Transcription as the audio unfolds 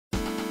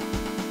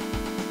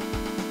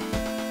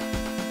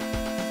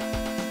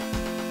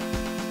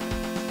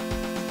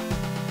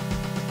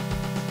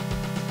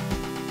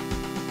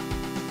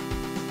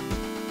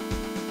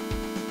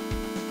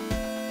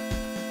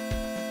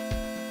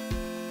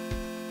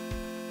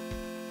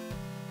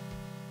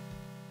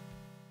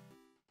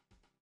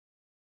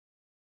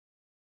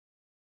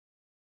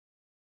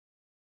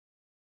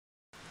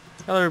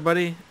Hello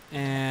everybody,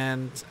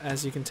 and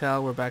as you can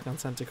tell, we're back on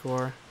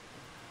Centicore.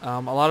 A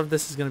lot of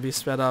this is going to be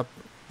sped up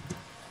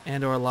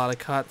and or a lot of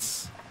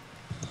cuts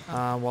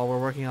while we're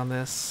working on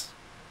this.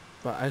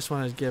 But I just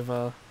wanted to give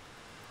an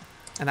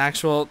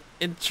actual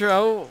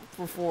intro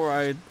before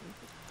I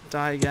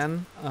die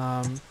again.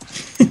 And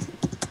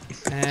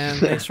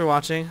thanks for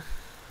watching.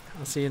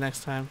 I'll see you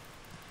next time.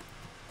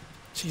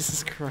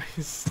 Jesus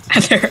Christ.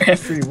 They're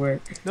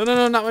everywhere. No, no,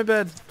 no, not my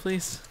bed,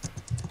 please.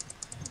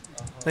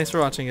 Thanks for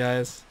watching,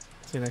 guys.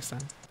 See you next time.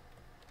 Half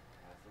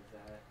of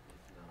that, if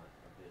not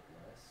a bit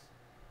less,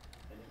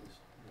 and it was,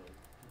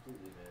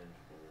 completely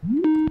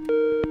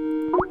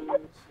manageable. When it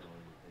was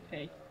snowing, they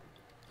Hey. had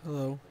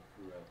Hello.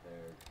 the crew out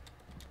there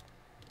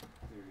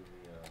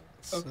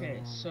clearing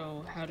Okay,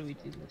 so how do we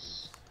do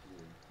this?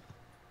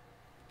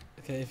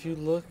 Okay, if you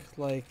look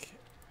like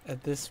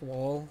at this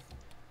wall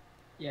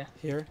Yeah.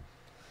 here.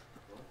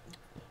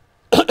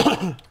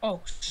 Oh,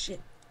 shit.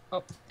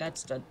 Oh,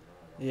 that's done.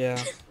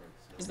 Yeah.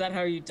 Is that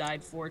how you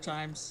died 4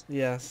 times?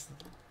 Yes.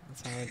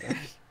 That's how I died.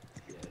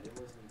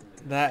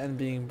 That and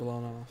being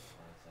blown off.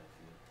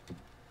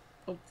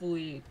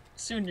 Hopefully,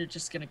 soon you're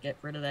just gonna get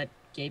rid of that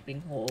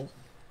gaping hole.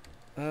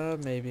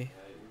 Maybe.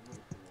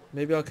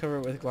 Maybe I'll cover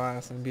it with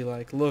glass and be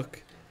like,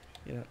 look,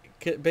 you know,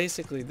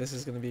 basically this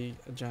is going to be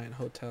a giant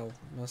hotel,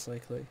 most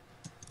likely.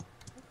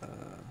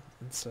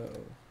 And so,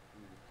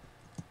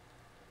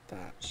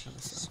 that kind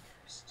of stuff.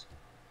 Christ.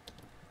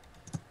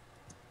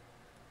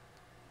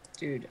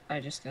 Dude, I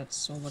just got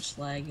so much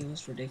lag, it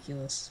was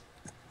ridiculous.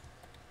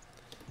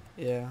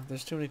 Yeah,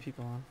 there's too many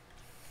people on.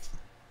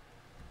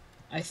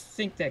 I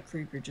think that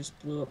creeper just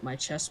blew up my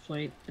chest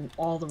plate and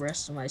all the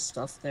rest of my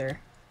stuff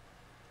there.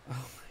 Oh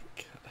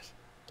my god.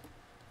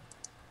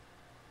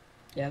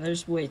 Yeah,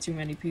 there's way too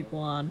many people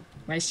on.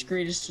 My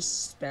screen is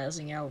just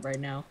spazzing out right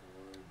now.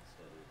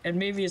 And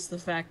maybe it's the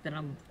fact that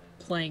I'm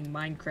playing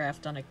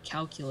Minecraft on a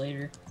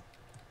calculator.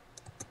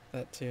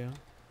 That too.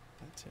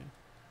 That too.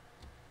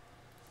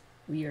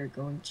 We are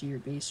going to your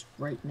base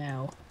right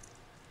now.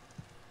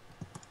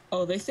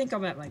 Oh, they think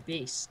I'm at my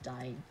base,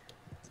 dying.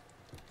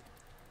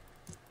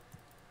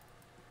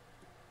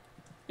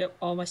 Yep,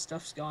 all my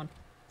stuff's gone.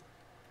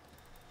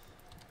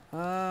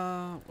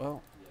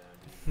 Well.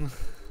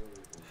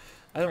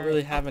 I don't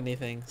really have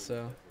anything,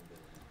 so.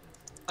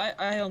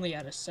 I only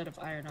had a set of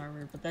iron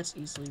armor, but that's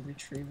easily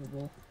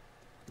retrievable.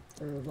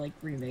 Or, like,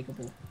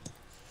 remakeable.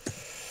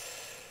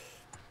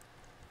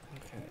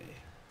 Okay.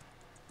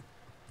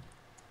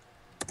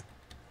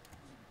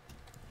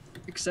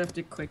 Accept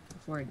it quick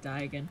before I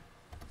die again.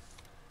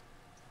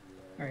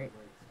 Alright,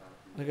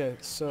 Okay,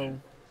 so.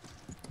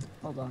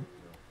 hold on.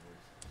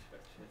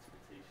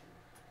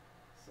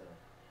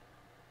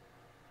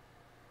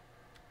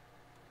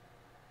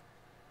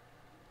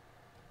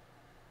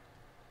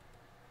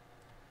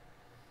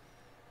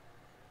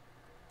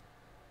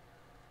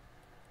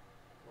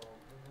 Well,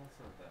 that's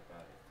not that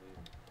bad. I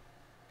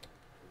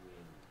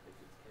mean, if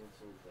it's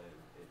cancelled, then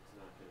it's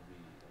not going to be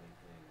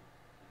anything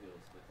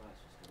because the class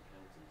will still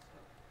count and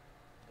stuff.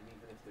 And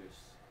even if there's,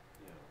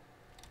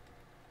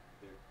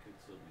 there could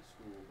still be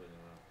school, but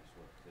they're not for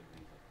school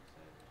activities, like you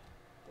said,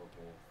 or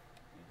both.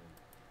 Even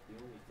the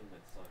only thing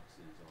that sucks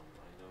is,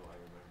 I know I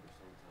remember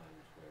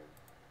sometimes where,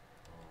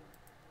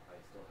 I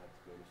still had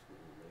to go to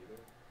school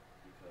later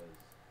because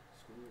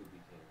school would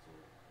be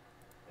cancelled,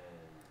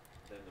 and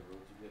then the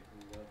roads would get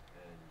cleaned up,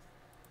 and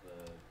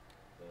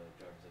the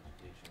driver's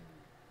education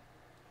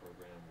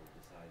program would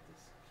decide to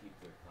keep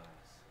their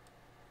class,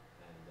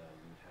 and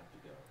you'd have to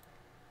go.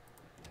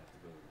 Like, you'd have to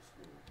go to the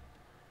school.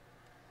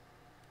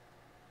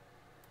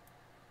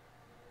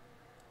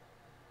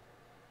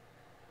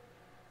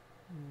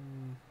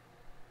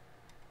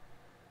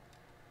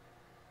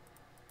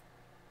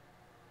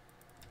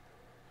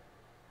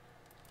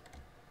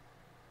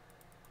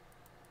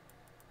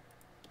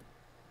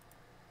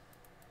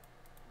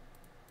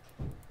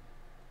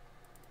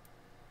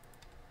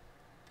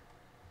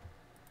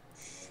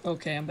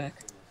 Okay, I'm back.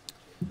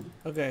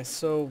 Okay,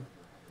 so.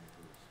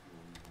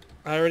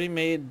 I already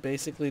made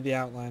basically the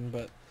outline,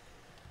 but.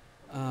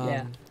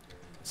 Yeah.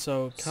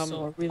 So come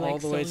So are we, all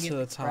like, the way filling to in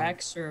the top.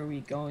 cracks, or are we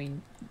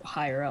going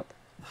higher up?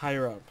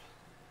 Higher up.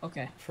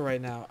 Okay. For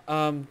right now.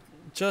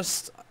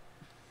 Just.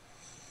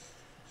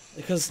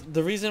 Because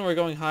the reason we're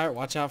going higher,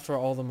 watch out for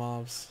all the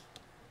mobs.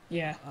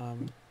 Yeah.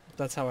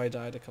 That's how I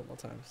died a couple of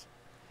times.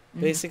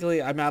 Mhm.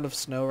 Basically, I'm out of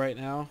snow right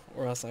now,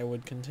 or else I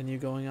would continue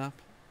going up.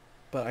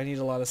 But I need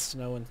a lot of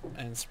snow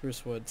and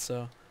spruce wood,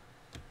 so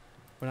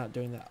we're not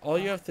doing that. All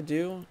you have to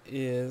do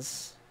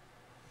is,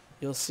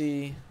 you'll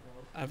see,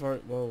 I've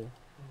already, whoa.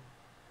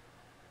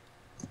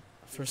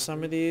 For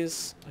some of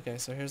these, okay,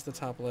 so here's the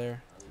top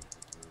layer.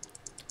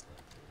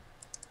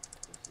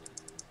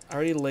 I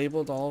already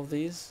labeled all of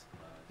these,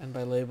 and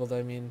by labeled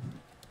I mean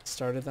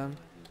started them.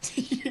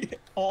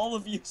 All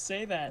of you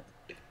say that.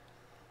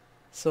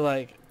 So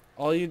like,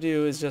 all you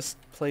do is just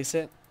place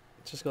it,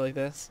 just go like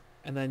this,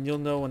 and then you'll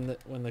know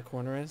when the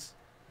corner is.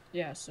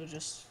 Yeah, so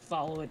just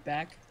follow it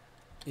back.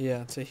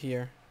 Yeah, to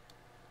here.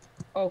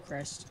 Oh,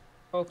 Christ.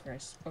 Oh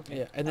Christ. Okay.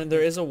 Yeah, and then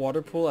there is a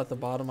water pool at the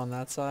bottom on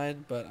that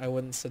side, but I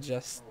wouldn't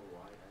suggest.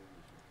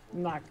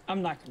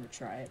 I'm not gonna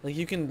try it. Like,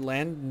 you can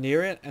land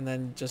near it and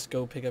then just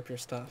go pick up your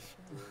stuff.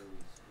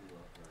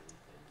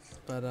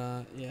 But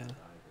yeah.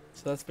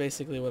 So that's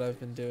basically what I've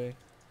been doing.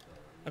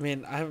 I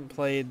mean, I haven't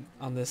played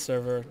on this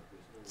server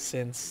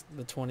since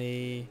the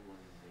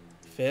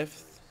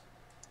 25th.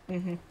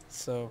 Mhm.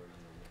 So,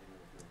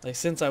 like,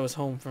 since I was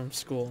home from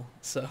school.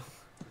 So,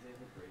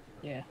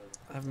 Yeah.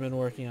 I haven't been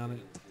working on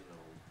it.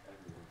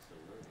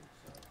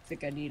 I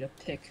think I need a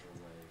pick.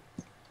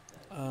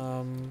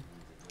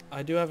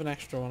 I do have an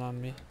extra one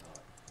on me.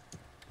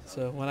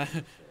 So when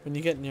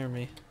you get near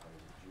me.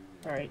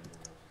 All right.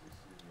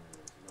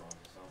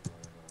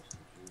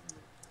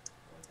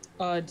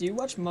 Do you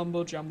watch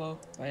Mumbo Jumbo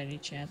by any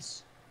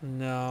chance?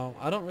 No,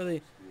 I don't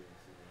really.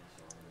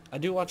 I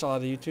do watch a lot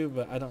of YouTube,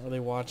 but I don't really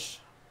watch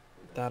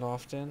that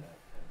often.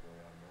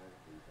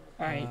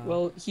 All right.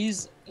 Well, he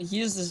has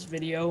this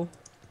video,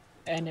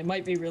 and it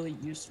might be really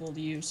useful to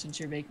you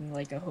since you're making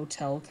like a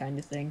hotel kind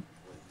of thing.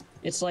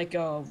 It's like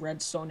a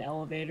redstone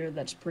elevator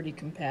that's pretty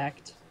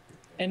compact,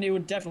 and it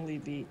would definitely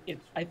be.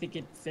 I think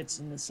it fits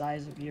in the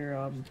size of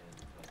your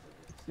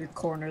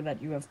corner that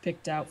you have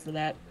picked out for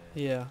that.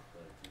 Yeah.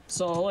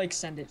 So I'll like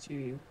send it to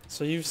you.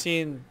 So have you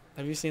seen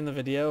the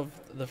video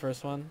of the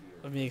first one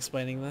of me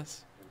explaining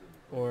this?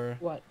 Or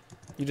What?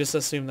 you just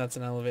assume that's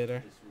an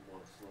elevator?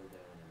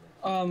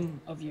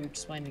 Of you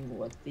explaining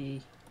what the.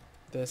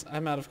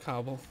 I'm out of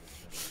cobble.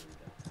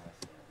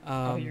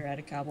 Oh, you're at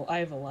a cobble. I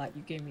have a lot.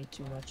 You gave me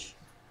too much.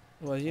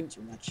 Well,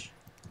 Too much.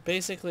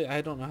 basically,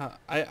 I don't know how.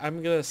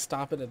 I'm gonna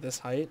stop it at this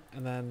height,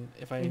 and then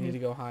if I need Mhm. to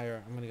go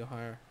higher, I'm gonna go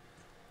higher.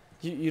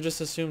 You just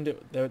assumed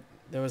there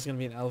was gonna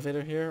be an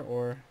elevator here,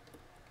 or?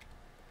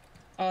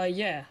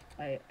 Yeah,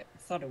 I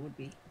thought it would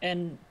be.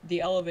 And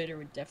the elevator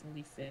would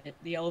definitely fit.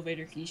 The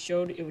elevator he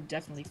showed, it would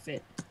definitely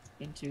fit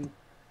into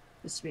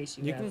the space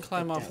you You have can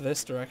climb picked off out.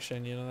 this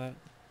direction, you know that?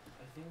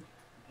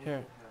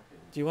 Here.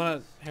 Do you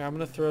wanna here, I'm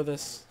gonna throw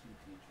this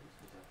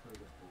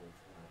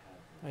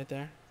right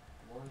there.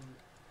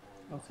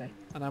 Okay.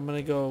 And I'm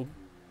gonna go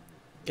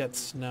get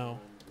snow.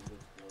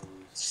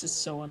 It's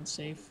just so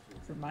unsafe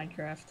for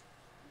Minecraft.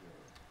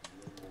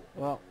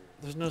 Well,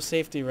 there's no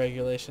safety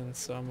regulations,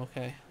 so I'm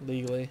okay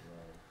legally.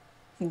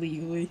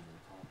 Legally.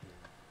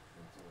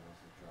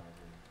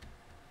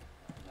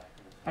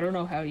 I don't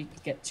know how you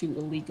could get too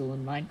illegal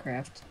in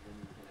Minecraft.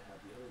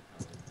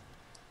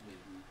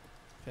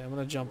 Okay, I'm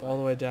gonna jump all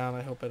the way down.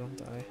 I hope I don't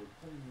die.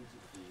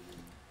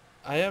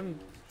 I am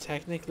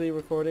technically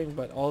recording,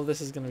 but all of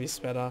this is gonna be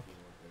sped up.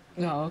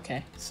 Oh,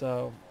 okay.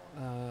 So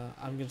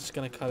I'm just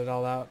gonna cut it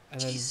all out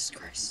and then Jesus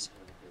Christ.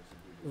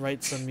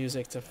 write some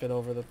music to fit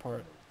over the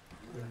part.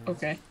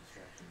 Okay.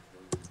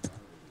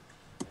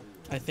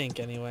 I think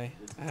anyway.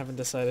 I haven't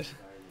decided.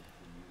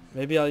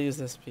 Maybe I'll use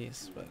this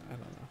piece, but I don't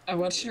know. I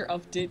watched your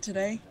update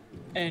today,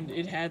 and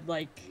it had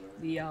like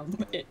the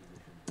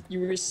you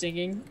were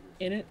singing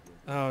in it,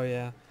 Oh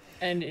yeah.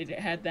 and it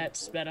had that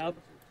sped up.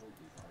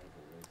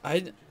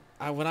 I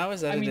when I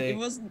was I mean,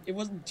 editing, it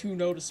wasn't too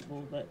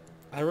noticeable, but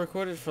I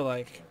recorded for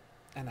like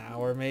an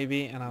hour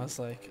maybe, and I was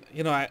like,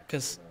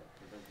 because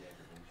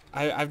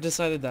I've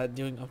decided that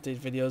doing update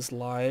videos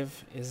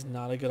live is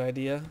not a good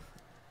idea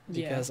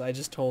because I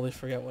just totally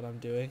forget what I'm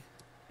doing.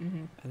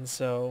 Mhm. And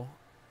so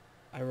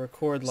I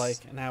record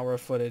like an hour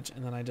of footage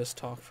and then I just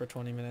talk for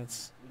 20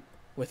 minutes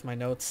with my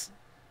notes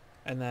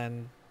and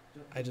then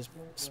I just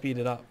speed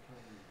it up.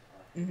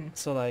 Mhm.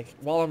 So like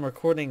while I'm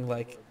recording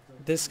like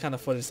this kind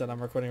of footage that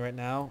I'm recording right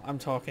now, I'm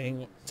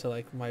talking to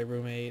like my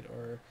roommate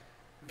or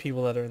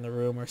people that are in the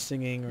room or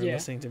singing or Yeah.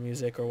 listening to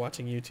music or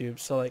watching YouTube.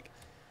 So like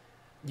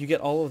you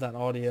get all of that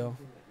audio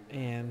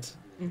and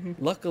Mhm.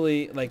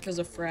 luckily like Because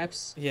of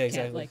fraps. yeah,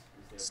 exactly.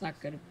 It's not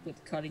good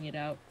with cutting it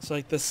out. So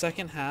like the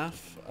second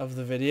half of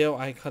the video,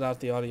 I cut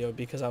out the audio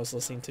because I was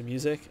listening to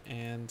music,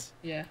 and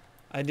Yeah.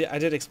 I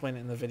did explain it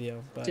in the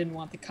video, but Didn't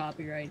want the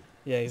copyright.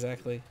 yeah,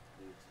 exactly.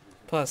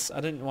 Plus,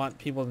 I didn't want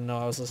people to know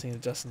I was listening to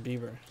Justin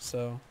Bieber,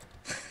 so.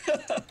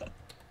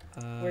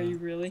 Were you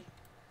really?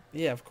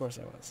 Yeah, of course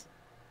I was.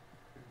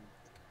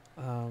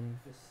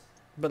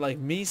 But like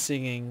me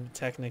singing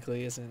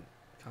technically isn't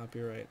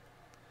copyright,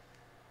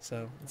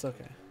 so it's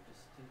okay.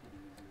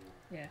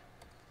 Yeah.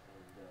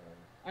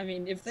 I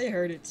mean, if they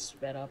heard it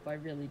sped up, I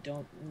really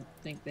don't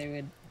think they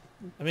would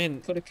I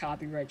mean, put a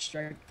copyright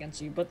strike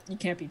against you, but you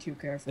can't be too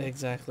careful.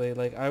 exactly.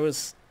 Like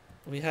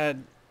we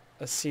had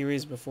a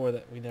series before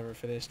that we never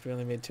finished. We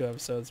only made 2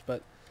 episodes,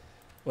 but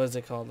what is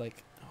it called?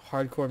 Like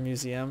Hardcore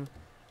Museum.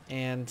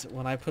 And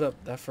when I put up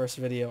that first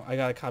video, I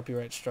got a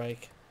copyright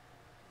strike,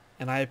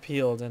 and I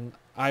appealed, and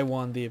I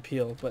won the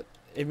appeal. But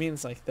it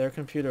means like their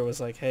computer was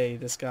like, "Hey,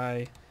 this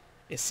guy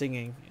is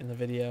singing in the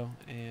video,"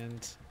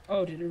 and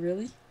Oh, did it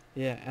really?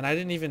 yeah, and I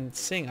didn't even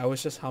sing. I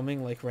was just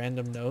humming like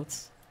random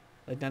notes,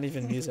 like not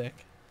even music.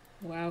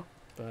 Wow.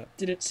 But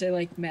Did it say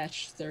like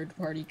match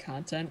third-party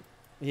content?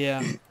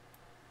 yeah,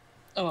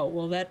 Oh,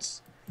 well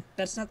that's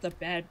not the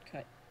bad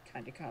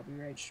kind of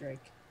copyright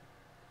strike.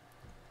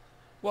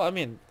 Well, I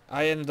mean,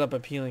 I ended up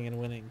appealing and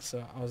winning,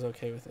 so I was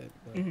okay with it.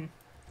 But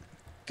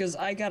Because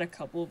I got a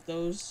couple of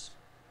those,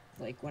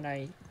 like when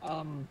I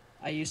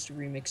used to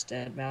remix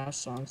Dead Mouse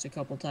songs a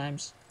couple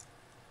times.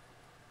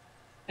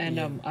 And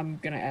Yeah. I'm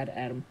gonna add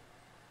Adam.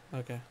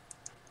 okay.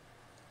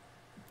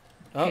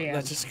 Oh, Hey, that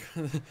Adam. just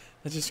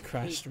that just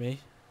crashed me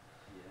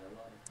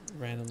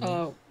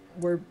randomly.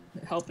 We're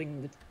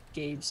helping with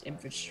Gabe's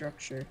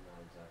infrastructure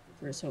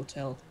for his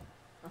hotel.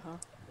 Uh-huh.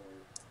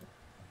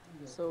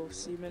 So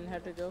Seaman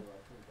had to go?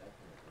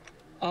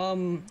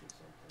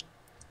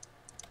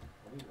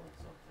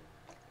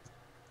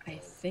 I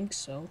think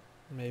so.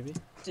 Maybe.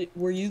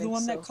 Were you the Think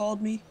one so. that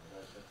called me?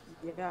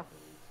 Yeah.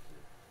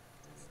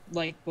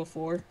 Like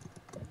before?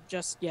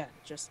 Just before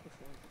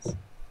this.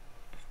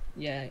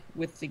 Yeah,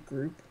 with the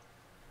group.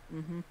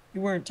 Mm-hmm.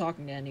 You weren't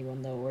talking to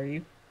anyone though, were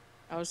you?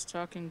 I was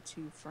talking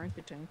to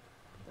Frankentank.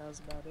 That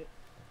was about it.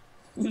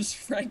 Who's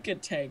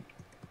Frankentank?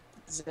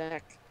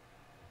 Zach.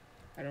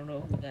 I don't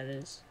know who that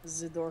is.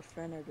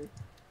 Zidorfanator.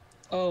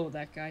 Oh,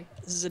 that guy.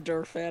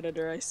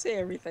 Zidorfanator. I say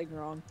everything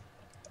wrong.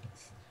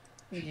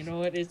 You know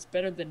what? It's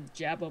better than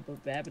Jabba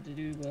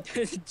Babadooba.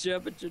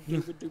 Jabba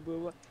Jabba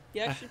Dooba. He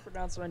actually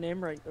pronounced my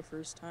name right the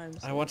first time.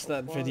 I so watched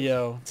that applause.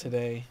 video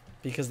today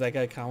because that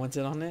guy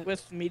commented on it.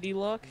 With Meaty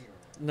Luck?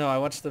 No, I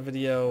watched the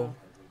video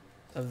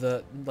of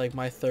the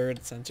my third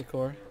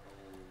Centicore,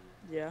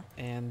 Yeah.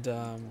 and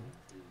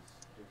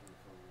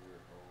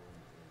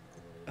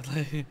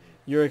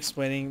you're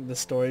explaining the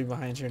story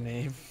behind your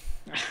name,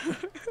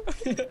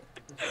 and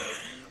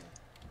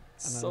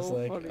So I was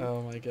like, funny.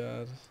 oh my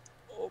god.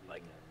 Oh my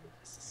god.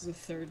 The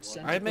third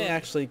sentence. I may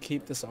actually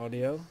keep this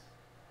audio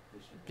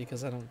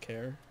because I don't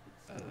care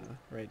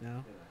right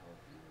now.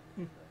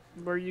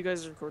 Were you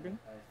guys recording?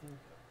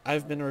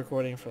 I've been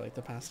recording for like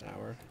the past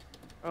hour.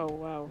 Oh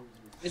wow.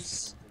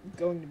 It's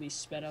going to be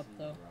sped up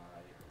though.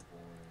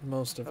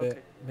 Most of Okay.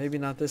 it. Maybe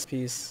not this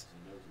piece.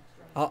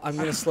 I'm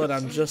gonna slow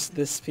down just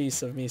this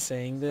piece of me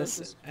saying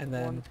this, and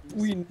then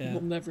Yeah.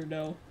 We'll never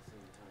know.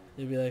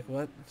 you'll be like,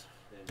 what?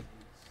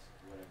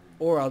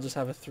 Or I'll just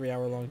have a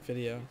 3-hour long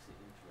video.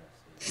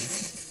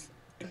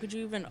 Could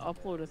you even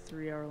upload a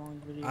 3-hour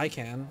long video? I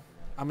can.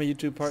 I'm a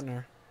YouTube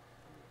partner.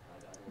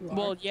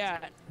 Well, yeah,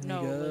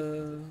 no, like,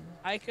 Nigga.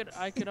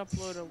 I could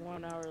upload a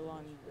 1-hour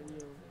long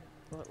video,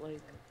 but like,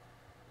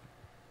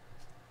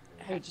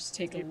 It would just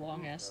take a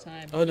long ass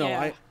time. Oh no,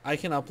 Yeah. I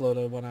can upload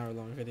a 1-hour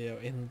long video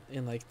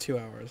in like 2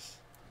 hours.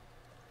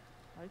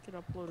 I could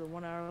upload a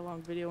 1-hour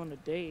long video in a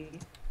day.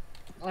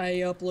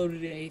 I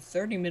uploaded a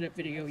 30-minute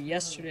video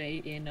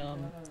yesterday in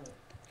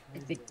I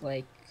think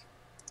like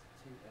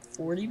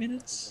 40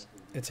 minutes.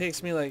 It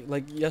takes me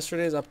like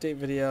yesterday's update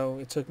video,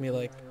 it took me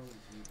like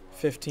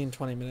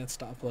 15-20 minutes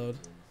to upload.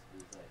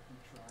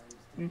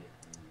 Mm.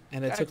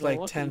 And it Gotta took go like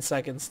lucky. 10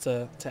 seconds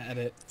to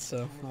edit,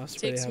 so I was It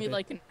pretty takes happy. me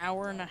like an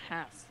hour and a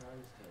half.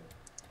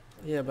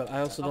 Yeah, but I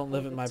also don't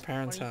live at upload my a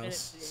parents' 20-minute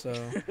house,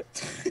 video.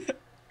 so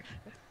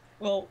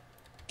Well,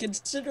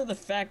 consider the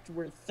fact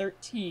we're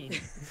 13.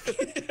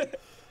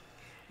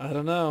 I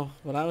don't know.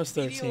 When I was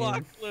 13,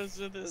 Lock lives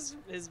with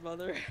his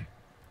mother.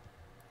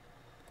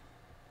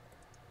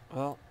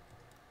 well,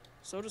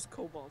 So does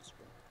Cobalt.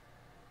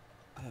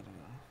 I don't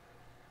know.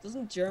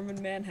 Doesn't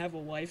German Man have a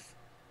wife?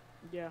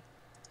 Yeah,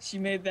 She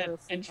made that Her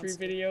entry fiance.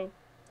 video.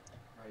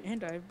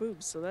 and I have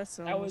boobs, so that's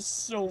That was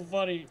so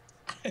funny.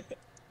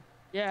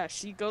 Yeah,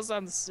 she goes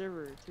on the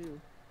server too.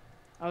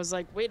 I was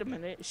like, wait a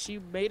minute, she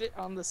made it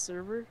on the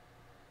server?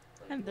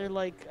 And they're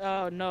like,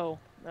 oh no,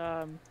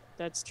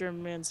 that's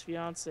German Man's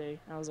fiance.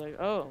 I was like,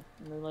 oh.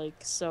 And they're like,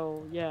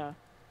 so yeah.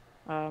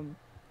 Yeah,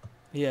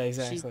 She,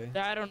 exactly.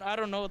 I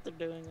don't know what they're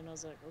doing, and I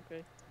was like,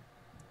 okay.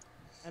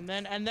 And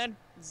then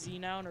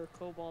Xenown or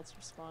Cobalt's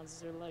response,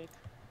 they're like,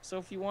 so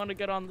if you want to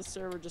get on the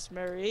server, just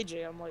marry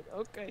AJ. I'm like,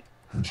 okay.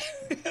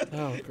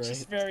 Oh, great.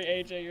 Just very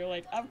AJ. You're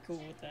like, I'm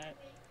cool with that.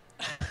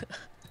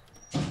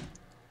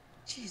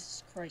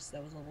 Jesus Christ,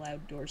 that was a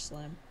loud door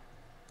slam.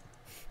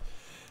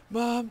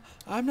 Mom,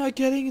 I'm not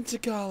getting into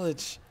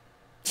college.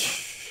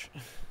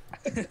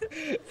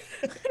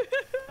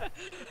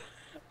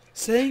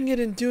 Saying it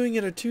and doing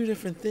it are two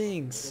different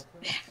things.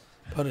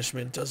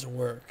 Punishment doesn't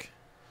work.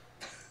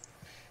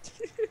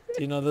 Do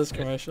you know those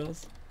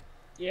commercials?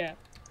 Yeah.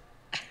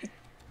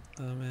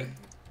 Oh man,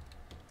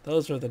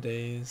 those were the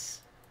days.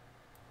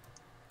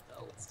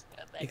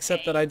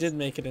 Except that I did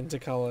make it into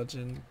college,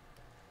 and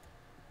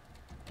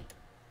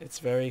it's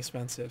very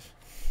expensive.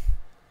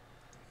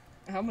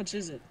 How much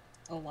is it?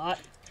 A lot?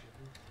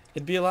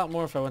 It'd be a lot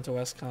more if I went to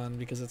WestCon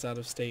because it's out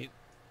of state.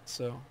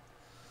 So.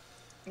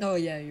 Oh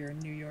yeah, you're in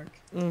New York.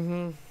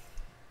 Mm-hmm.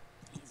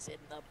 He's in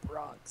the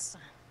Bronx.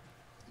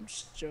 I'm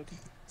just joking.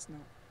 It's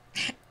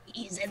not.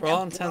 He's in For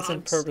all intents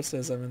and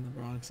purposes, I'm in the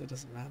Bronx. It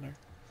doesn't matter.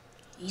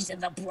 He's in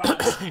the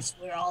Bronx. That's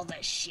where all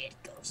the shit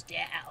goes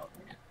down.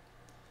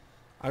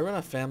 I run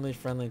a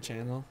family-friendly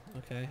channel.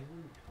 Okay.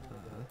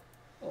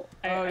 Oh,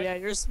 Oh yeah,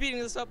 you're speeding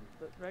this up,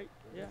 right?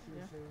 Yeah,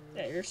 yeah.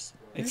 Yeah, you're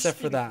Except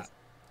for speeding that.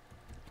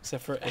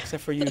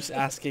 Except for you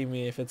asking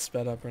me if it's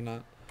sped up or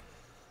not.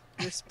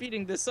 You're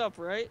speeding this up,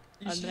 right?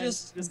 You And should then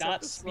just have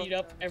not to slow speed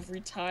up down.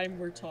 every time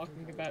we're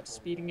talking about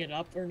speeding it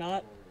up or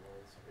not.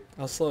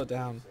 I'll slow it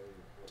down,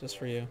 just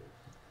for you.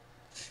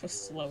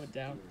 Just slow it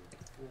down.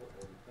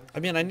 I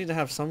mean, I need to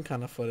have some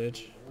kind of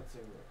footage.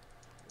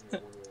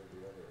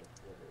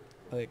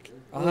 Like,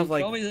 I'll Well, have you like,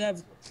 can always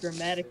have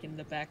dramatic in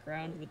the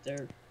background with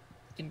their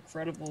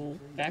incredible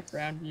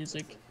background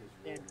music.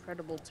 The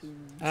incredible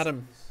tunes.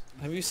 Adam,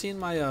 have you seen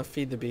my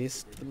Feed the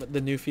Beast,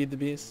 the new Feed the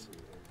Beast?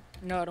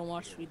 No, I don't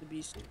watch Feed the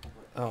Beast.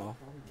 Oh,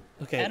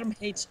 okay. Adam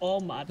hates all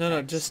mod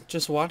No, packs.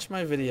 just watch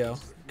my video.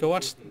 Go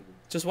watch,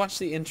 just watch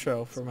the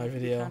intro for my Kind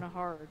video. of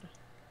hard.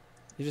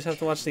 You just have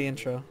to watch the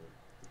intro.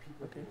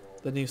 Okay.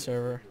 The new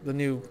server, the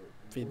new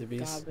Feed the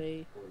Beast.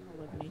 Gabe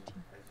 1118.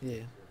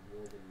 Yeah.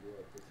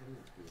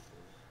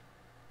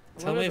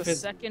 Tell me me if the it's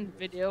second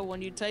video,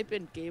 when you type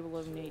in Gabe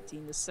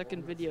 1118, the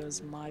second video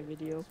is my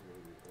video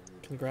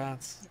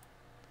congrats.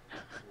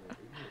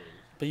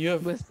 But you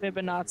have, with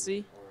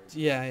Fibonacci.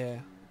 yeah.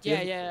 Do you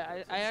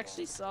have- I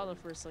actually saw the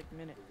first like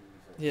minute.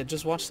 Yeah,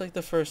 just watch like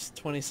the first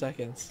 20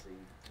 seconds.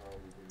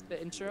 The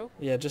intro.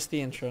 Yeah, just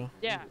the intro.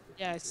 Yeah,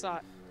 I saw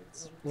it.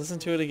 Listen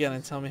to it again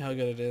and tell me how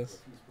good it is.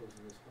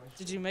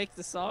 Did you make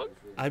the song?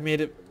 I made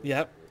it.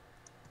 Yep.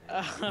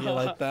 You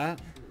like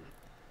that?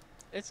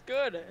 It's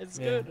good. It's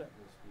Yeah. good.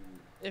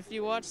 If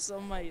you watch some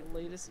of my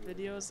latest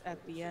videos,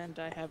 at the end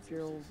I have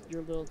your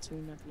little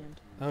tune at the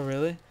end. Oh,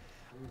 really?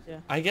 Yeah.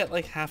 I get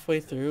like halfway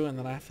through and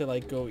then I have to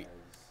like go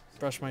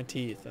brush my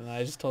teeth and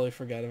I just totally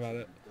forget about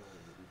it.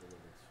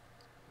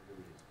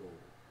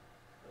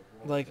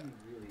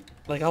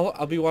 Like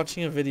I'll be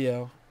watching a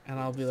video and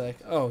I'll be like,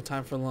 oh,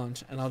 time for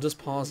lunch, and I'll just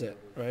pause it,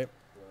 right?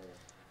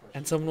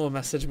 And someone will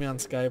message me on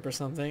Skype or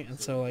something, and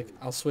so like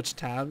I'll switch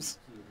tabs,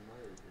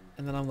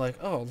 and then I'm like,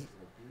 oh,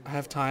 I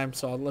have time,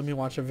 so let me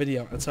watch a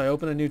video. And so I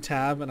open a new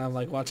tab and I'm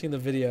like watching the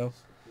video,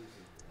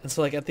 and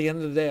so like at the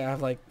end of the day I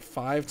have like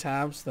 5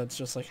 tabs that's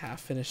just like half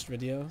finished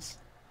videos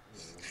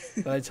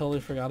that I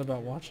totally forgot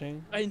about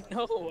watching. I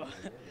know.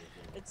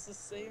 It's the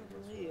same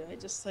for me. I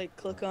just like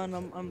click on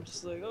them. I'm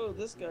just like, oh,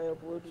 this guy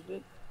uploaded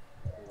it.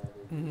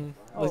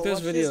 Oh, Like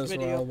there's watch this videos where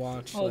video. I'll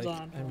watch Hold like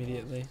on.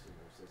 immediately.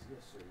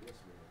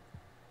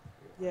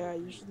 Yeah, I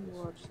usually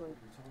watch like,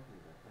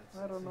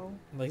 I don't know.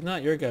 Like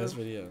not your guys'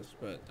 videos,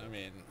 but I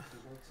mean,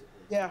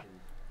 Yeah.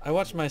 I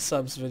watch my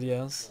subs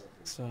videos,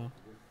 so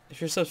if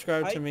you're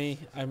subscribed to I- me,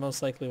 I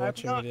most likely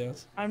watch your not-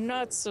 videos. I'm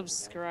not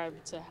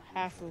subscribed to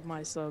half of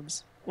my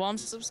subs. Well, I'm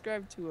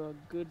subscribed to a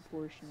good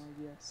portion,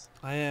 I guess.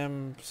 I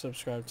am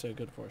subscribed to a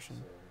good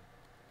portion.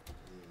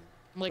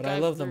 Like, But I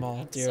have love them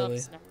all 38 dearly.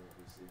 subs now.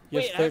 You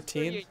Wait, have I have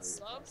 13? 38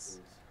 subs?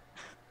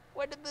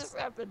 When did this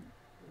happen?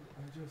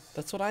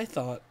 That's what I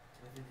thought.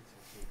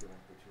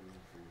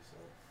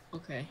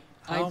 Okay.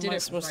 How I did am I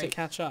it supposed right. to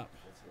catch up?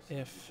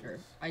 If Sure.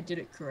 I did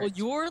it correct. Well,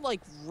 you're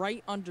like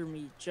right under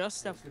me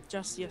just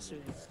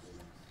yesterday.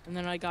 And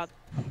then I got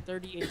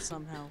 38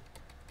 somehow.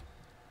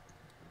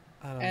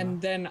 I don't And know.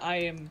 then I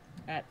am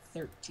at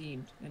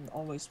 13 and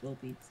always will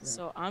be. forever.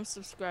 So I'm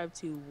subscribed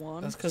to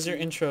one. That's because your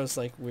intro is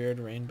like weird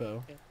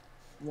rainbow.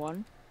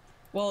 One.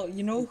 Well,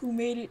 you know who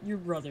made it? Your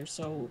brother,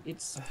 so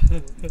it's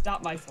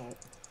not my fault.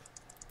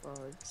 5,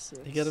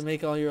 6, You gotta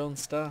make all your own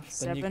stuff.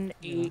 Then 7,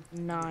 you know. 8,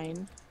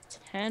 9,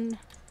 10,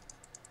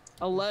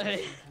 11.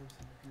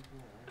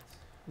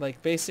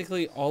 Like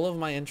basically all of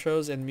my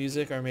intros and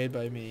music are made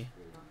by me,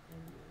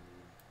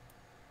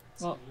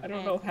 Well, I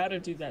don't know how to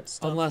do that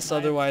stuff. unless and I-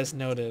 otherwise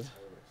noted.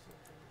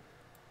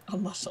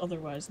 Unless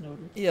otherwise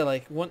noted. Yeah,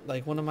 like one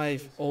of my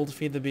old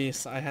Feed the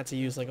Beast, I had to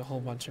use like a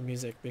whole bunch of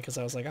music because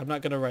I was like, I'm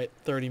not gonna write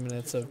 30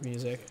 minutes of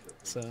music,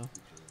 so.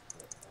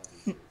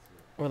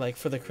 Or like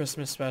for the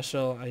Christmas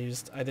special, I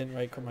didn't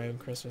write my own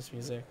Christmas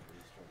music.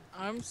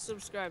 I'm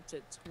subscribed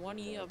to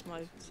 20 of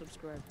my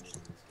subscribers.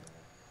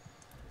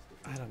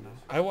 I don't know.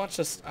 I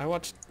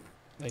watched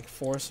like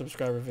 4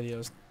 subscriber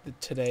videos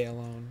today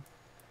alone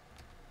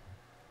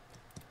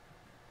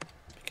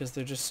because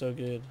they're just so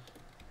good.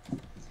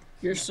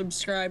 You're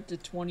subscribed to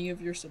 20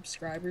 of your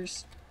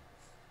subscribers?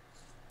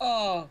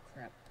 Oh,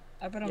 crap.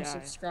 I bet I'm Yeah.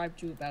 subscribed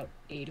to about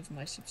 8 of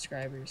my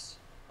subscribers.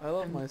 I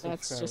love And my that's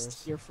subscribers.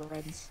 just your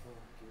friends.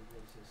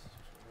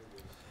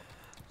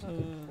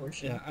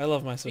 Portion. Yeah, I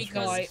love my No,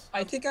 subscribers.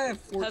 I think I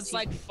have 14. Because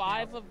like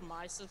 5 of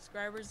my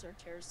subscribers are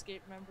Terrascape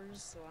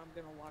members, so I'm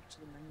gonna watch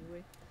them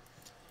anyway.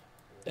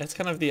 It's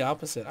kind of the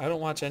opposite. I don't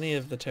watch any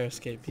of the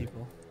Terrascape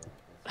people.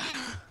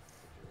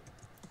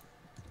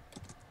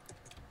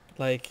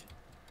 Like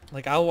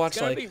I'll watch It's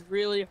gonna like be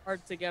really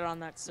hard to get on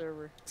that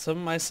server. some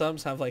of my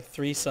subs have like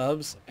 3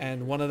 subs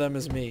and one of them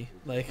is me.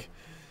 Like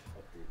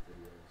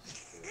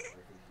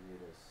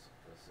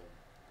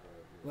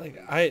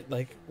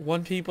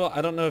one people,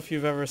 I don't know if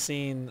you've ever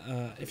seen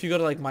if you go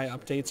to like my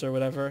updates or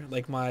whatever,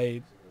 like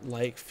my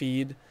like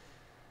feed,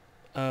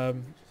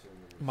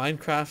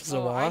 Minecraft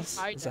Oh, I Zawas,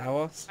 hide that.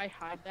 Zawas. I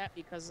hide that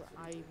because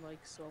I like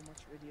so much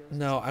videos.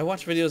 No, I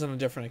watch videos on a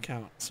different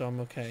account, so I'm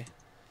okay.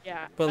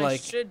 Yeah, But, I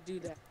like- should do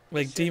that.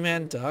 Like Shit.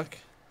 D-Man Duck,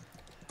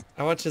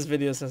 I watch his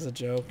videos as a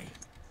joke,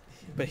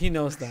 but he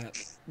knows that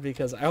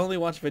because I only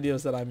watch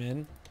videos that I'm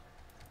in.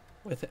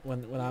 with it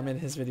when I'm in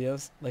his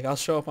videos. Like I'll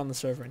show up on the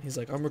server and he's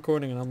like, I'm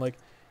recording, and I'm like,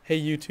 hey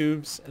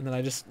YouTubes, and then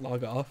I just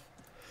log off.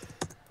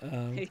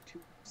 Hey,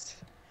 tubes.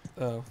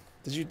 Oh,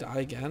 did you die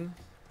again?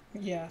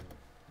 Yeah.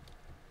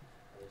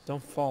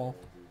 Don't fall.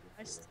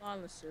 I still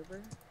on the server.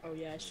 Oh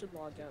yeah, I should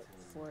log out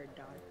before I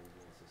die.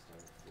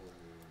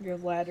 Your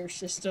ladder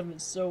system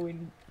is so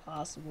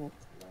impossible.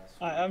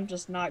 I'm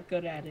just not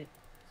good at it.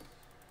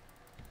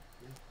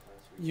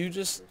 You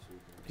just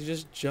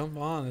jump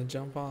on and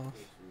jump off,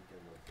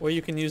 or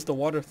you can use the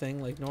water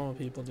thing like normal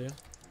people do.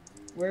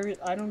 Where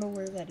I don't know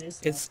where that is.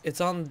 Though.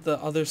 It's on the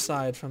other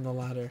side from the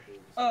ladder.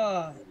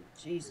 Oh,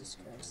 Jesus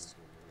Christ.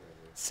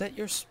 Set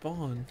your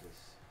spawn.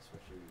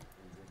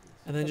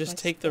 And then But just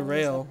my take the spawn is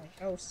at rail.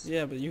 my house.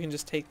 Yeah, but you can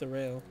just take the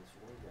rail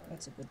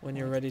That's a good when point.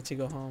 you're ready to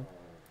go home.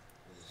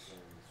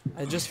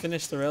 I just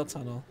finished the rail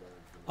tunnel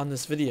on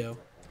this video.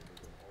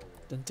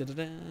 Dun, dun,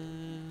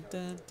 dun,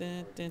 dun,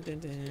 dun, dun, dun, dun,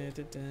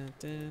 dun, dun,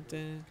 dun,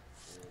 dun.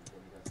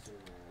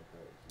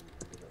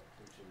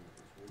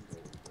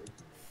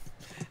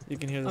 You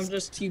can hear this. I'm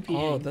just TPing.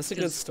 Oh, that's a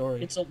good 'cause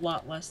story. It's a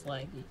lot less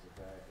laggy.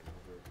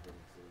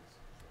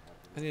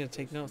 I need to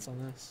take notes on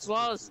It's this. a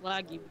lot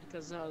laggy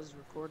because I was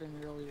recording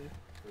earlier.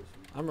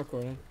 I'm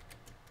recording.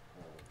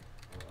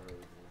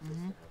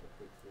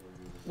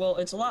 Well,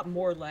 it's a lot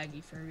more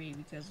laggy for me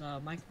because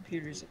my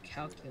computer's a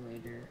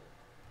calculator.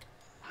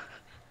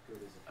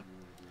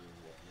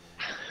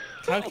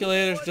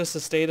 Calculator's just a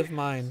state of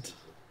mind.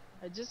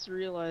 I just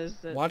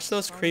realized that Watch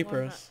those someone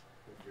creepers.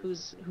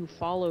 who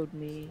followed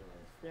me,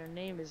 their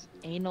name is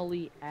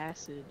Anally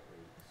Acid.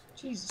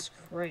 Jesus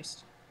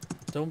Christ.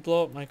 Don't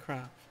blow up my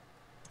crap.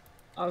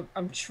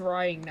 I'm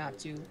trying not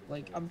to.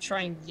 Like, I'm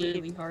trying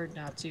really hard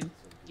not to.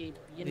 Gabe,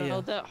 you know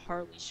Yeah. that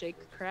Harley Shake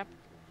crap?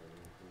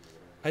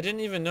 I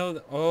didn't even know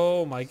that.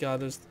 Oh my god,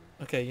 there's.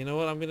 Okay, you know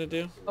what I'm gonna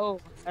do? Oh,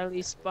 I at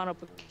least spun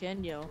up a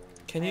Kenyo.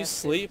 Can you After-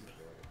 sleep?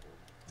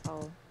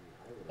 Oh,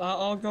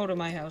 I'll go to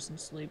my house and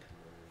sleep.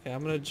 Okay,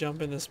 I'm gonna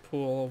jump in this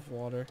pool of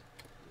water.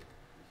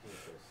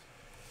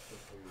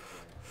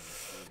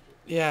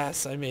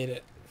 Yes, I made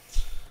it.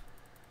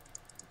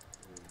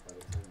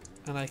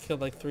 And I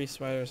killed like 3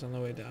 spiders on the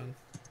way down.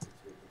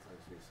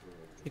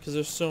 Because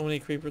there's so many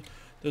creepers.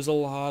 There's a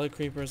lot of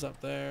creepers up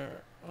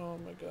there. Oh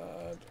my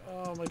god.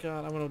 Oh my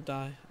god. I'm gonna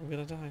die. I'm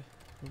gonna die.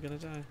 I'm gonna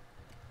die.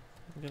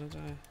 I'm gonna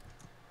die.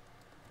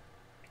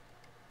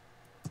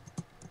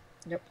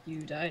 Yep,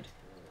 you died.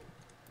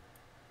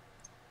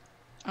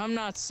 I'm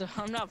not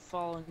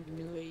following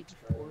New Age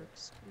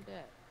porks. Do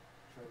that.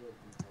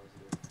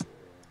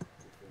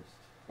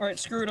 Alright,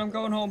 screw it, I'm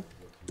going home.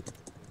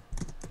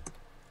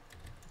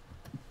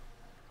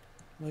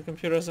 My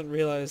computer doesn't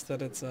realize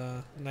that it's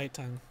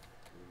nighttime.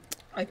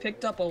 I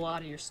picked up a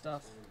lot of your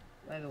stuff,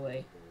 by the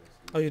way.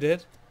 Oh, you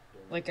did?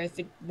 Like, I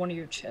think one of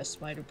your chests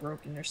might have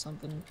broken or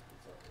something.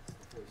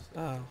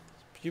 Oh.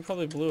 You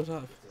probably blew it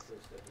up.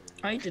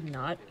 I did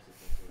not.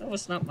 That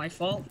was not my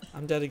fault.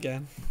 I'm dead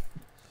again.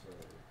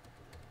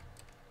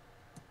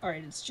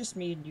 Alright, it's just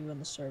me and you on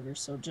the server,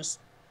 so just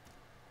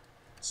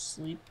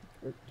sleep,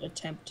 or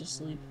attempt to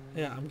sleep.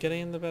 Yeah, I'm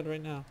getting in the bed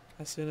right now.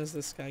 As soon as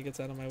this guy gets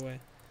out of my way.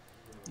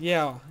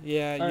 Yeah, you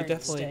Alright,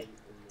 definitely. stay.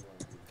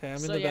 Okay, I'm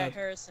So in the yeah, bed.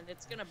 Harrison,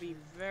 it's gonna be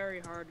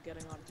very hard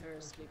getting on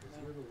Terrascape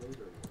now.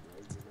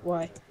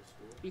 Why?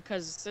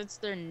 Because since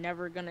they're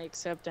never gonna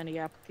accept any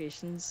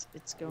applications,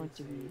 it's going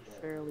to be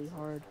fairly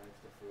hard.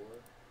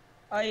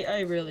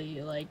 I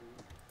really, like,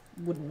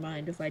 wouldn't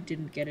mind if I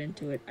didn't get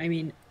into it. I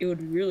mean, it would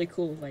be really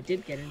cool if I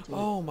did get into it.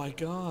 Oh my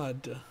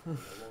god.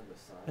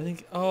 I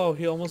think. Oh,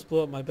 he almost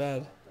blew up my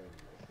bed.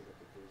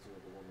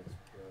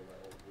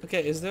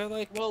 Okay, is there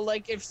like. Well,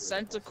 like if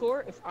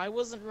Centicore, if I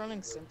wasn't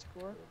running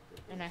Centicore,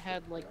 and I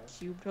had like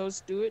Cube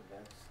Host do it,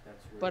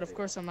 but of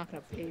course I'm not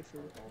gonna pay for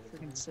a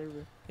freaking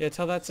server. Yeah,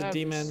 tell that to That'd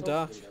be D-Man so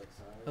Duck. cool.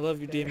 I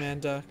love you, D-Man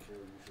Duck.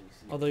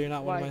 Although you're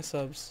not one of Why? my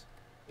subs.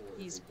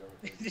 He's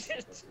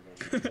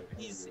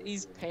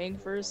he's paying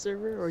for a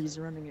server or he's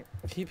running it.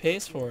 He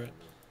pays for it.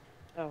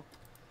 Oh.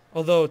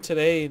 Although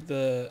today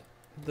the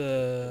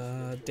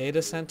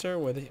data center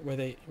where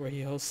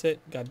he hosts it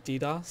got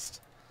DDoSed,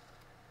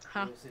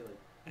 Huh.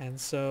 and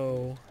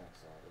so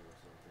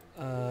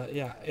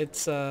yeah,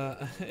 it's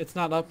it's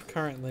not up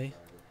currently.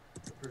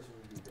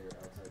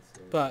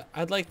 But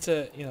I'd like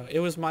to, it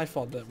was my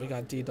fault that we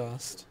got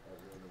DDoSed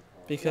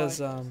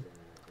because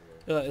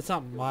it's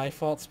not my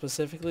fault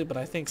specifically, but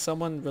I think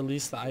someone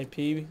released the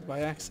IP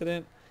by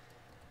accident,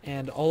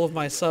 and all of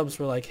my subs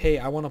were like, "Hey,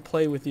 I want to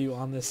play with you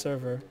on this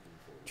server."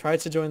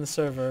 Tried to join the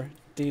server,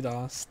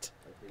 DDoSed,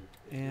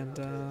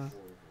 and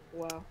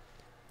Wow.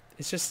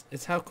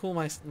 it's how cool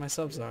my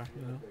subs are.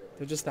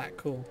 They're just that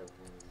cool.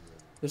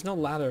 There's no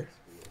ladder.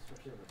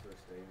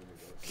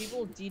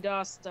 People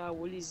DDoSed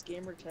Woody's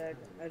gamer tag.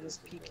 I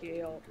just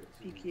PKA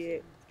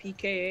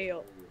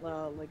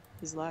like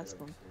his last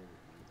one.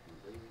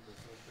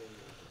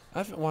 I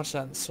haven't watched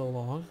that in so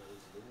long.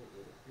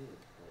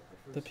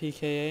 The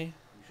PKA.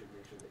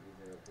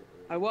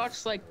 I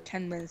watched like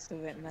 10 minutes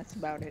of it and that's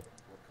about it.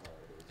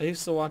 I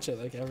used to watch it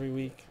like every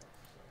week.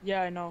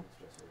 Yeah, I know.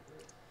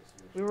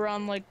 We were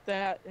on like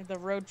the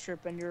road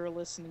trip, and you were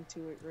listening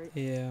to it, right?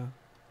 Yeah.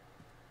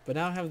 But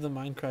now I have the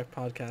Minecraft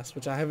podcast,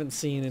 which I haven't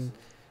seen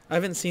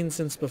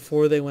since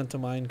before they went to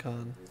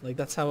Minecon. Like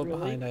that's how Really?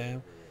 behind I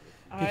am.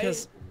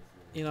 Because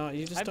you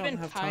just I've don't been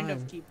have kind time.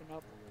 of keeping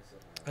up.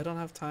 I don't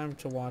have time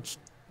to watch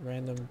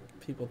random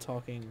people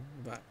talking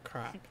about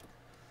crap.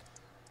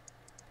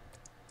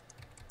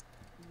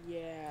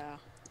 Yeah.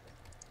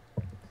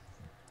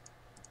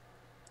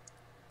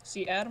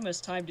 See, Adam has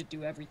time to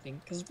do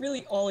everything, because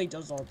really all he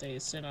does all day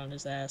is sit on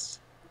his ass.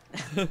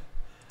 I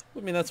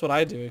mean, that's what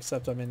I do,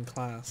 except I'm in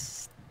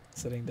class,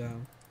 sitting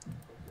down.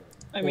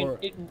 I mean, Or-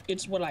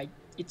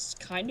 it's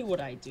kind of what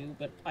I do,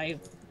 but I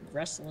have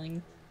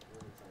wrestling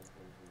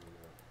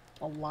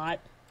a lot.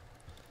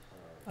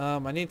 I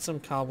need some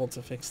cobble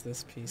to fix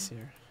this piece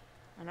here.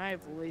 And I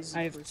have a lazy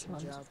I have person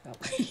tons job.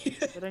 of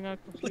Sitting on a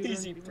computer.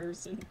 lazy and-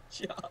 person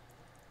job.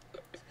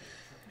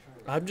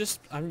 I'm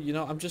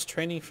just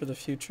training for the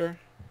future.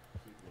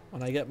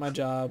 When I get my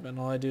job and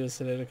all I do is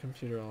sit at a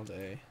computer all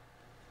day.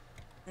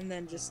 And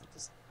then just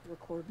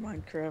record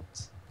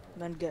Minecraft.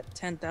 And then get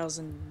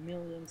 10,000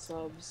 million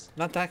subs.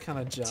 Not that kind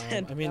of job.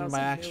 I mean 10,000 my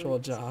actual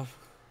million. job.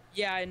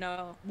 Yeah, I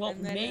know. Well,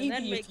 and then maybe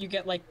make, if you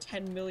get like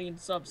 10 million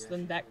subs,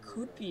 then that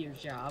could be your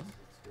job.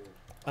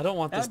 I don't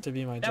want this That- to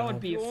be my that job.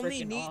 would be you a only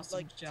freaking need awesome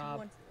like job.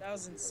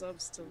 200,000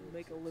 subs to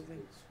make a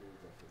living.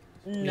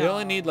 You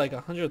only need like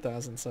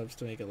 100,000 subs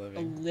to make a a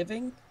living.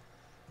 living.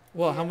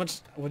 Well, how Yeah. much?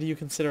 What do you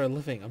consider a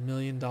living? $1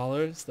 million?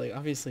 Like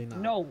obviously not.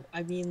 No,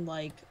 I mean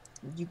like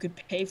you could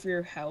pay for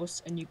your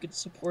house and you could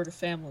support a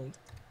family.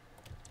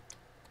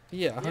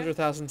 Yeah,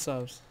 100,000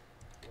 subs.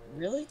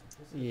 Really?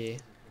 Yeah.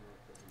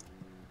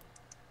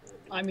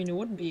 I mean, it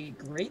wouldn't be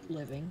a great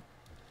living.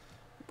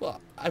 Well,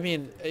 I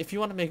mean, if you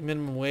want to make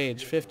minimum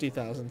wage,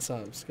 50,000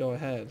 subs, go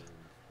ahead.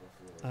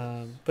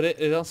 But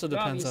it also But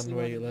depends on obviously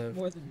where more you than- live.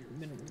 More than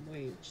minimum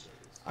wage.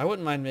 I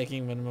wouldn't mind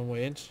making minimum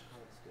wage.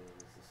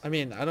 I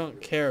mean, I don't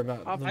care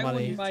about the I money.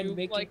 wouldn't mind YouTube,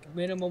 making like-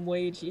 minimum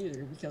wage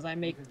either because I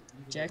make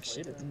jack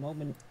shit at the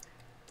moment.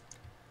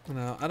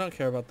 No, I don't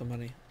care about the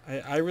money.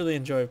 I really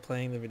enjoy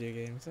playing the video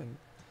games and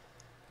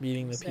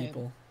meeting the Same.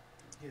 people.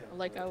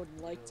 Like, I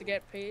would like to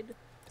get paid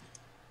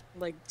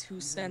like 2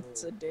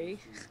 cents a day.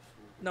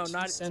 No, 2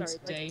 not cents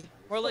sorry. a day.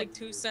 More like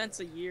 2 cents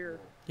a year.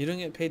 You don't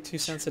get paid 2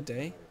 cents a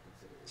day?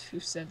 2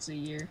 cents a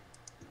year.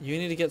 You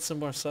need to get some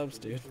more subs,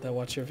 dude, that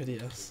watch your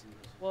videos.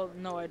 Well,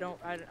 no, I don't.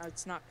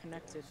 It's not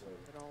connected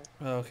at all.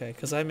 Oh, okay,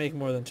 because I make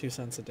more than 2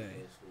 cents a day.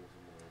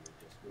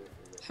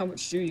 How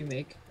much do you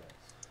make?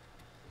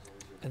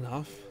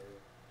 Enough?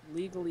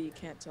 Legally, you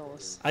can't tell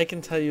us. I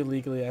can tell you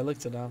legally, I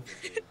looked it up.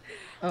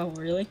 Oh,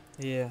 really?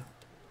 Yeah.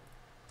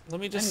 Let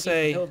me I just didn't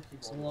even say, know there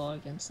was a law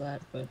against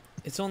that, but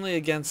it's only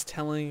against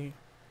telling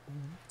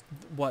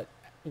what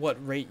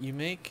rate you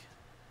make.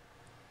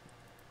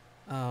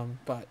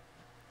 But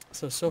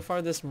so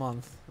far this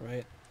month,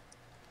 right?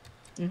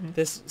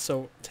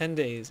 So 10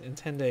 days, in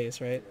 10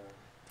 days, right?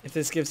 If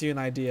this gives you an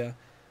idea,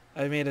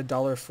 I made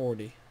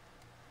 $1.40.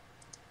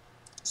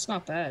 it's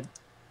not bad.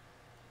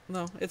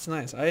 No, it's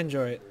nice. I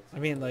enjoy it. I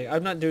mean, like,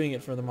 I'm not doing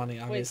it for the money,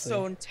 Wait, obviously.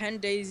 so in 10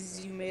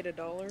 days you made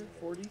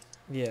 $1.40?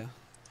 Yeah.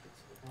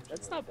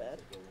 That's not bad.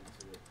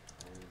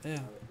 Yeah.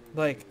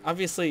 Like,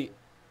 obviously,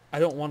 I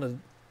don't want to,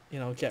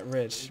 get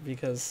rich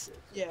because,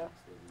 Yeah.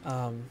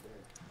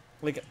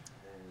 like,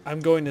 I'm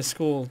going to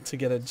school to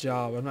get a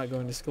job. I'm not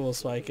going to school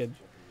so I could,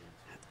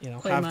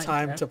 Play have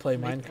time Minecraft, to play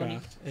make money.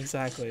 Minecraft.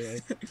 Exactly.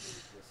 Like,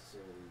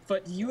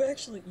 But you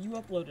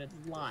uploaded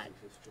a lot,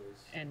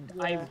 and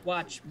I Yeah.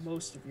 watch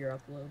most of your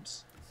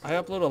uploads. I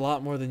upload a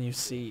lot more than you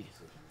see,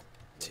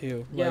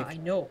 too. Yeah, Like, I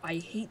know. I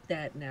hate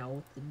that now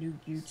with the new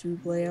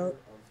YouTube layout.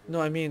 no,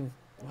 I mean,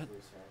 what?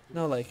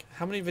 No, like,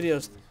 how many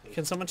videos?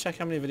 Can someone check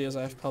how many videos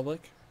I have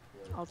public?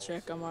 I'll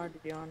check. I'm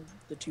already on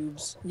the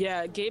tubes.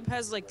 Yeah, Gabe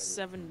has like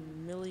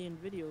 7 million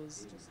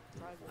videos. Just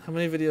private. How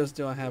many videos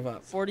do I have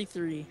up?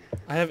 43.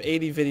 I have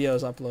 80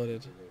 videos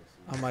uploaded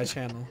on my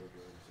channel.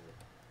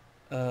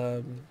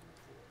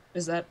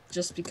 Is that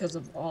just because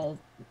of all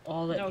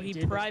that No, you he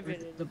did with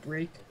privated. the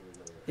break,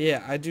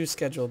 Yeah, I do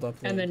scheduled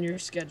upload. and then you're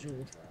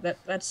scheduled?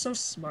 That's so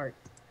smart.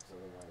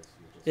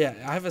 Yeah,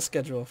 I have a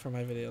schedule for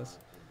my videos.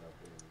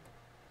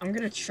 I'm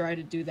gonna try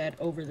to do that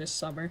over this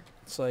summer,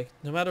 It's like,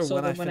 no matter so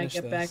when I that when I finish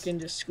get this. back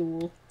into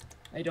school,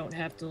 I don't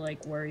have to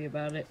like worry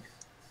about it.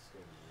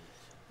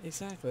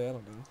 Exactly, I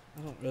don't know.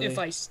 I don't really. If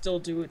I still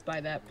do it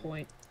by that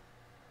point,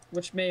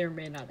 which may or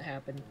may not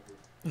happen.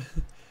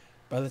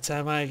 By the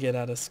time I get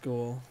out of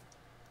school,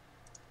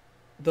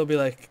 they'll be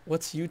like,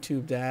 "What's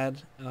YouTube,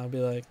 Dad?" And I'll be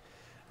like,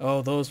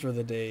 "Oh, those were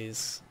the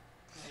days."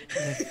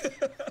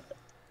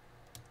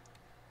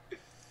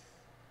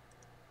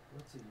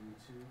 What's a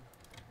YouTube?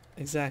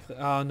 Exactly.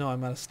 Oh no,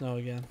 I'm out of snow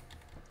again,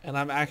 and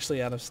I'm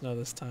actually out of snow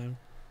this time.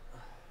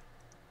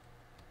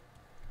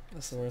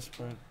 That's the worst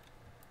part.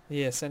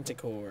 Yeah,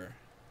 Centicore.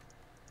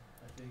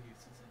 I figured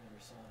since I never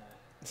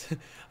saw that.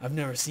 I've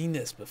never seen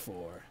this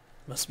before.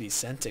 Must be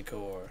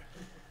Centicore.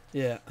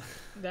 Yeah,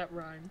 That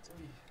rhymed.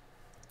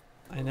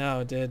 I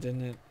know, it did,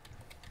 didn't it?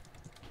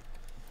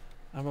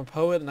 I'm a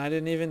poet and I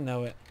didn't even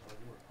know it.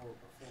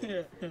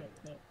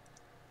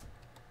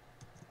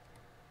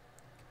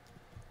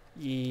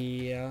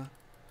 Yeah.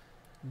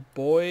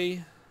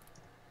 Boy.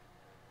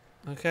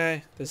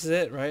 Okay, this is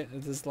it, right?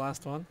 This is the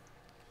last one?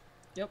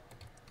 Yep.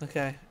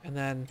 Okay, and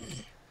then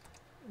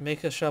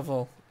make a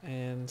shovel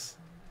and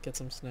get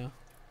some snow.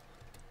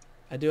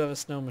 I do have a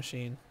snow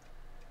machine.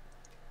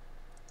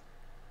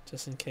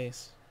 Just in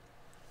case.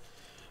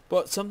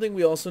 But something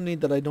we also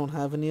need that I don't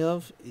have any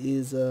of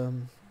is,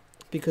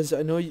 because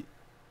I know you,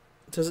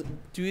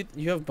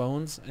 you have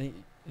bones? Any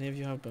of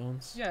you have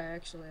bones? Yeah, I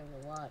actually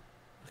have a lot.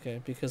 Okay,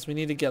 because we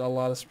need to get a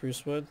lot of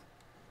spruce wood.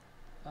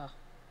 Ah.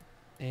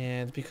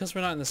 And because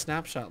we're not in the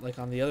snapshot like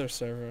on the other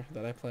server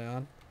that I play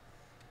on,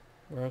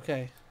 we're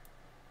okay.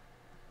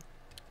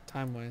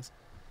 Time-wise.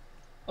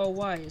 Oh,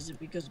 why? Is it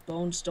because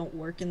bones don't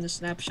work in the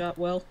snapshot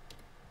well?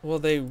 Well,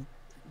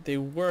 they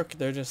work,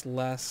 they're just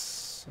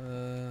less,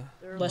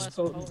 They're Less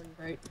potent,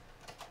 right?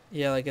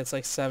 yeah, like it's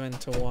like 7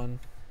 to 1.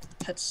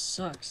 That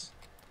sucks.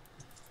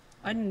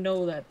 I didn't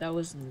know that that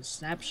was in the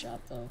snapshot,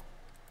 though.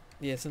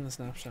 Yeah, it's in the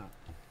snapshot.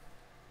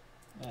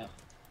 Yeah.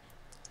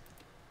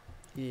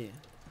 Yeah.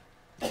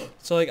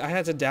 So like I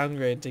had to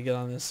downgrade to get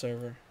on this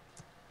server.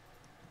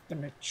 I'm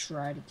gonna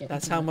try to get.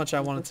 That's into how the much I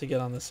pool. wanted to get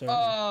on this server.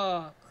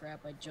 Oh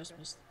crap! I just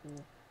missed the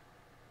pool.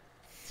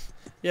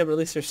 Yeah, but at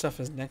least your stuff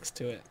is next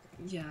to it.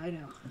 Yeah, I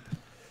know.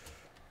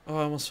 Oh,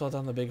 I almost fell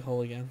down the big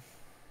hole again.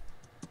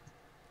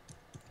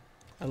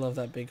 I love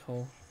that big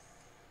hole.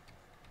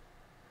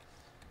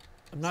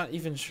 I'm not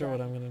even sure what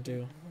I'm gonna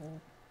do.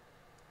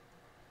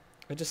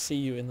 I just see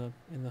you in the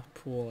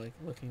pool, like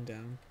looking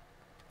down.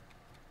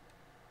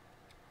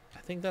 I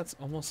think that's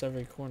almost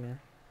every corner.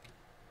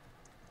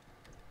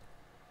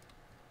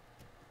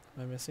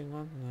 Am I missing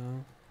one?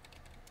 No.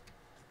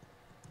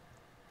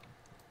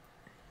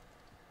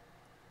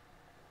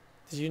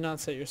 Did you not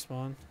set your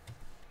spawn?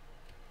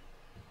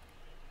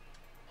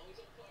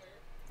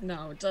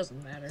 No, it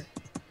doesn't matter.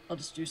 I'll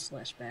just do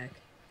 /back.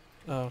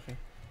 Oh, okay.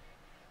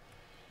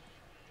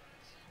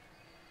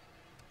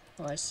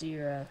 Oh, I see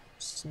your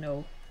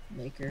snow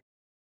maker.